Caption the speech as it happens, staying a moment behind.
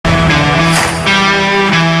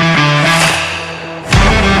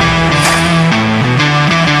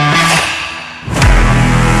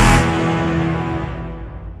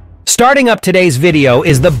Starting up today's video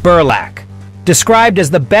is the Burlak. Described as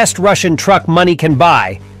the best Russian truck money can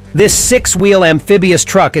buy, this six-wheel amphibious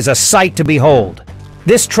truck is a sight to behold.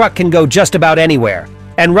 This truck can go just about anywhere,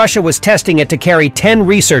 and Russia was testing it to carry 10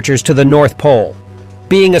 researchers to the North Pole.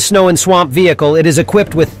 Being a snow and swamp vehicle, it is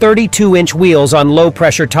equipped with 32-inch wheels on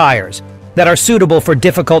low-pressure tires that are suitable for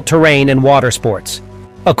difficult terrain and water sports.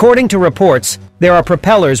 According to reports, there are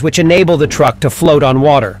propellers which enable the truck to float on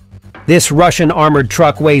water. This Russian armored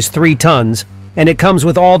truck weighs 3 tons, and it comes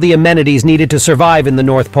with all the amenities needed to survive in the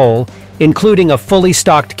North Pole, including a fully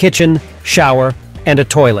stocked kitchen, shower, and a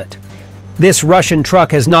toilet. This Russian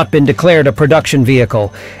truck has not been declared a production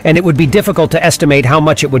vehicle, and it would be difficult to estimate how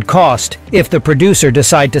much it would cost if the producer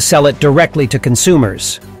decide to sell it directly to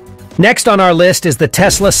consumers. Next on our list is the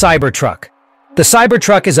Tesla Cybertruck. The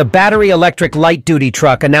Cybertruck is a battery-electric light-duty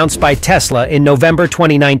truck announced by Tesla in November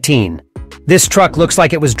 2019. This truck looks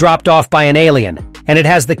like it was dropped off by an alien, and it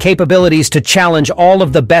has the capabilities to challenge all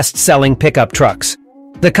of the best-selling pickup trucks.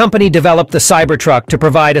 The company developed the Cybertruck to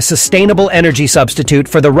provide a sustainable energy substitute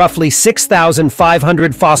for the roughly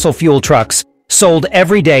 6,500 fossil fuel trucks sold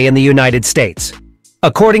every day in the United States.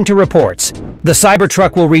 According to reports, the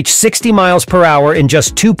Cybertruck will reach 60 miles per hour in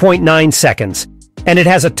just 2.9 seconds, and it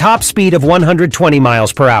has a top speed of 120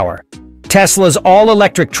 miles per hour. Tesla's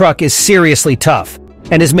all-electric truck is seriously tough,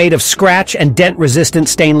 and is made of scratch and dent-resistant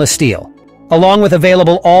stainless steel. Along with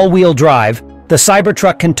available all-wheel drive, the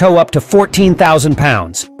Cybertruck can tow up to 14,000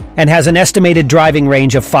 pounds and has an estimated driving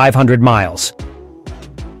range of 500 miles.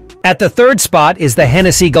 At the third spot is the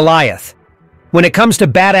Hennessy Goliath. When it comes to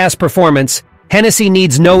badass performance, Hennessy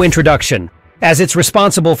needs no introduction, as it's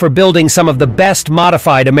responsible for building some of the best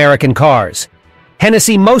modified American cars.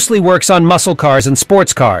 Hennessy mostly works on muscle cars and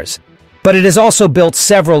sports cars, but it has also built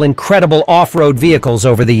several incredible off-road vehicles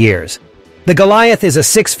over the years. The Goliath is a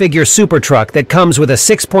six-figure super truck that comes with a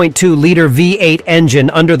 6.2-liter V8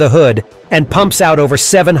 engine under the hood and pumps out over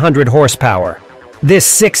 700 horsepower.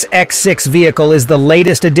 This 6x6 vehicle is the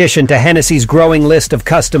latest addition to Hennessy's growing list of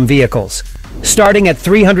custom vehicles. Starting at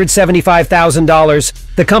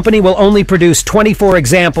 $375,000, the company will only produce 24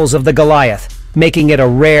 examples of the Goliath, making it a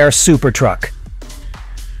rare super truck.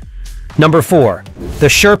 Number 4. The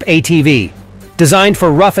Sherp ATV. Designed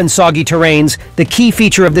for rough and soggy terrains, the key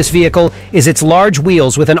feature of this vehicle is its large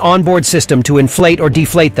wheels with an onboard system to inflate or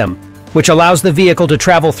deflate them, which allows the vehicle to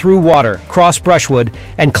travel through water, cross brushwood,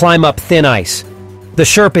 and climb up thin ice. The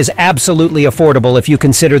Sherp is absolutely affordable if you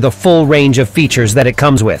consider the full range of features that it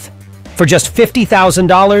comes with. For just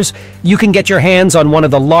 $50,000, you can get your hands on one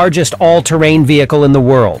of the largest all-terrain vehicle in the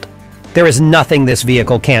world. There is nothing this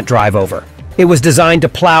vehicle can't drive over. It was designed to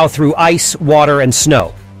plow through ice, water, and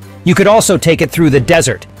snow. You could also take it through the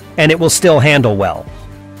desert, and it will still handle well.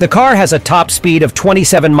 The car has a top speed of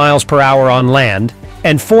 27 miles per hour on land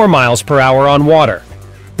and 4 miles per hour on water.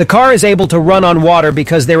 The car is able to run on water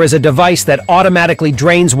because there is a device that automatically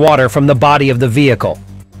drains water from the body of the vehicle.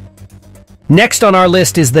 Next on our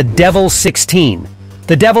list is the Devil 16.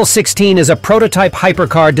 The Devil 16 is a prototype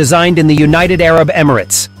hypercar designed in the United Arab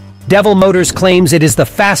Emirates. Devil Motors claims it is the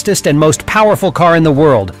fastest and most powerful car in the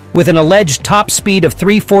world, with an alleged top speed of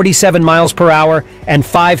 347 miles per hour and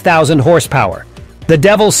 5,000 horsepower. The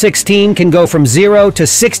Devil 16 can go from 0 to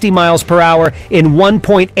 60 miles per hour in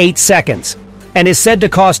 1.8 seconds, and is said to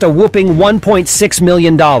cost a whopping $1.6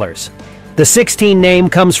 million. The 16 name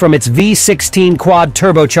comes from its V16 quad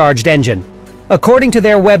turbocharged engine. According to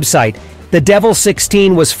their website, the Devil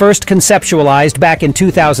 16 was first conceptualized back in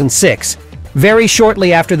 2006, very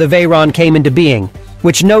shortly after the Veyron came into being,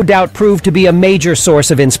 which no doubt proved to be a major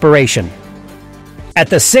source of inspiration. At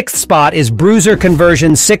the 6th spot is Bruiser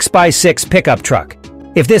Conversion's 6x6 pickup truck.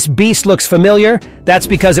 If this beast looks familiar, that's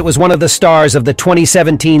because it was one of the stars of the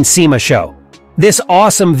 2017 SEMA show. This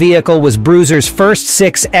awesome vehicle was Bruiser's first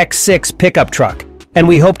 6x6 pickup truck, and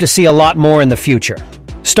we hope to see a lot more in the future.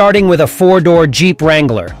 Starting with a 4-door Jeep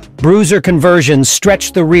Wrangler, Bruiser Conversions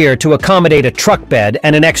stretched the rear to accommodate a truck bed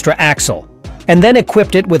and an extra axle, and then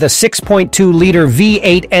equipped it with a 6.2-liter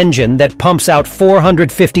V8 engine that pumps out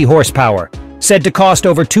 450 horsepower. Said to cost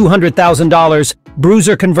over $200,000,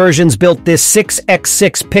 Bruiser Conversions built this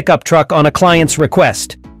 6x6 pickup truck on a client's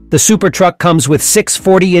request. The super truck comes with 6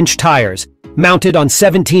 40-inch tires, mounted on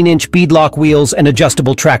 17-inch beadlock wheels and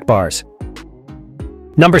adjustable track bars.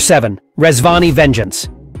 Number 7. Rezvani Vengeance.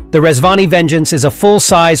 The Rezvani Vengeance is a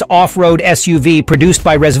full-size off-road SUV produced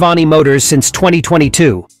by Rezvani Motors since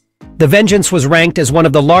 2022. The Vengeance was ranked as one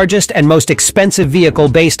of the largest and most expensive vehicle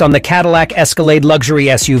based on the Cadillac Escalade luxury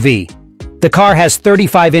SUV. The car has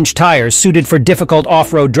 35-inch tires suited for difficult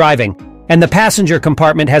off-road driving, and the passenger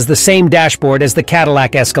compartment has the same dashboard as the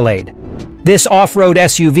Cadillac Escalade. This off-road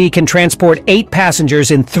SUV can transport 8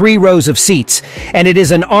 passengers in 3 rows of seats, and it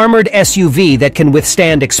is an armored SUV that can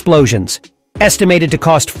withstand explosions. Estimated to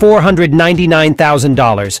cost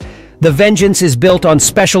 $499,000, the Vengeance is built on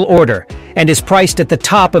special order and is priced at the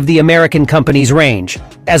top of the American company's range,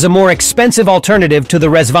 as a more expensive alternative to the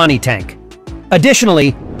Rezvani tank.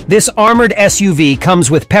 Additionally, this armored SUV comes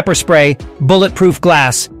with pepper spray, bulletproof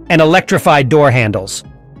glass, and electrified door handles.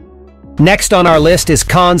 Next on our list is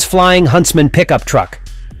Kahn's Flying Huntsman pickup truck,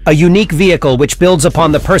 a unique vehicle which builds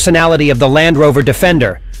upon the personality of the Land Rover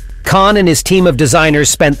Defender. Kahn and his team of designers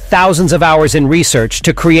spent thousands of hours in research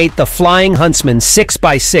to create the Flying Huntsman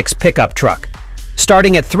 6x6 pickup truck.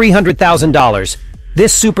 Starting at $300,000,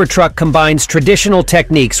 this super truck combines traditional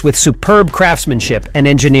techniques with superb craftsmanship and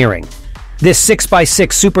engineering. This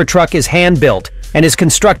 6x6 super truck is hand-built and is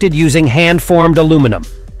constructed using hand-formed aluminum.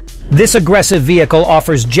 This aggressive vehicle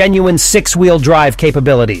offers genuine 6-wheel drive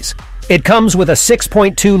capabilities. It comes with a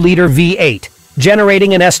 6.2-liter V8,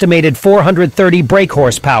 generating an estimated 430 brake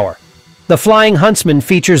horsepower. The Flying Huntsman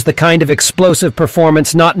features the kind of explosive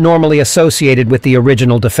performance not normally associated with the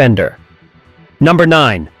original Defender. Number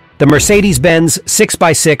 9. The Mercedes-Benz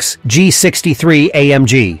 6x6 G63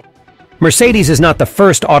 AMG. Mercedes is not the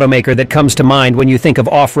first automaker that comes to mind when you think of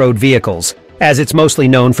off-road vehicles, as it's mostly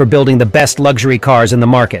known for building the best luxury cars in the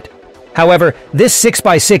market. However, this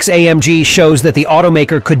 6x6 AMG shows that the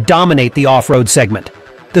automaker could dominate the off-road segment.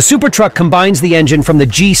 The super truck combines the engine from the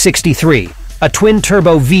G63, a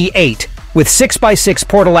twin-turbo V8, with 6x6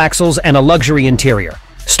 portal axles and a luxury interior.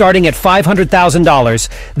 Starting at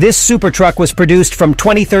 $500,000, this super truck was produced from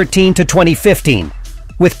 2013 to 2015,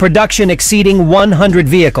 with production exceeding 100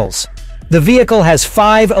 vehicles. The vehicle has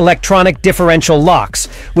 5 electronic differential locks,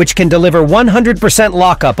 which can deliver 100%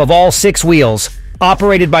 lockup of all 6 wheels,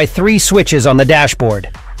 operated by 3 switches on the dashboard.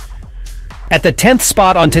 At the 10th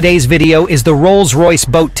spot on today's video is the Rolls-Royce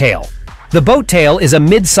Boat Tail. The Boat Tail is a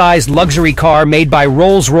mid-sized luxury car made by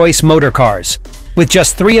Rolls-Royce Motor Cars. With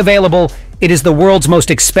just 3 available, it is the world's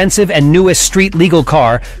most expensive and newest street-legal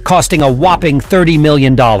car, costing a whopping $30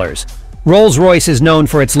 million. Rolls-Royce is known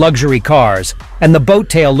for its luxury cars, and the Boat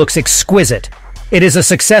Tail looks exquisite. It is a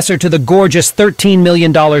successor to the gorgeous $13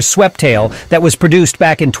 million Sweptail that was produced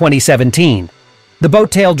back in 2017. The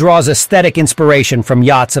Boat Tail draws aesthetic inspiration from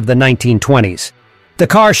yachts of the 1920s. The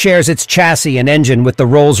car shares its chassis and engine with the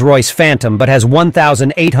Rolls-Royce Phantom but has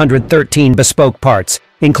 1,813 bespoke parts,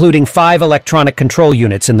 including 5 electronic control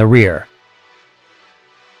units in the rear.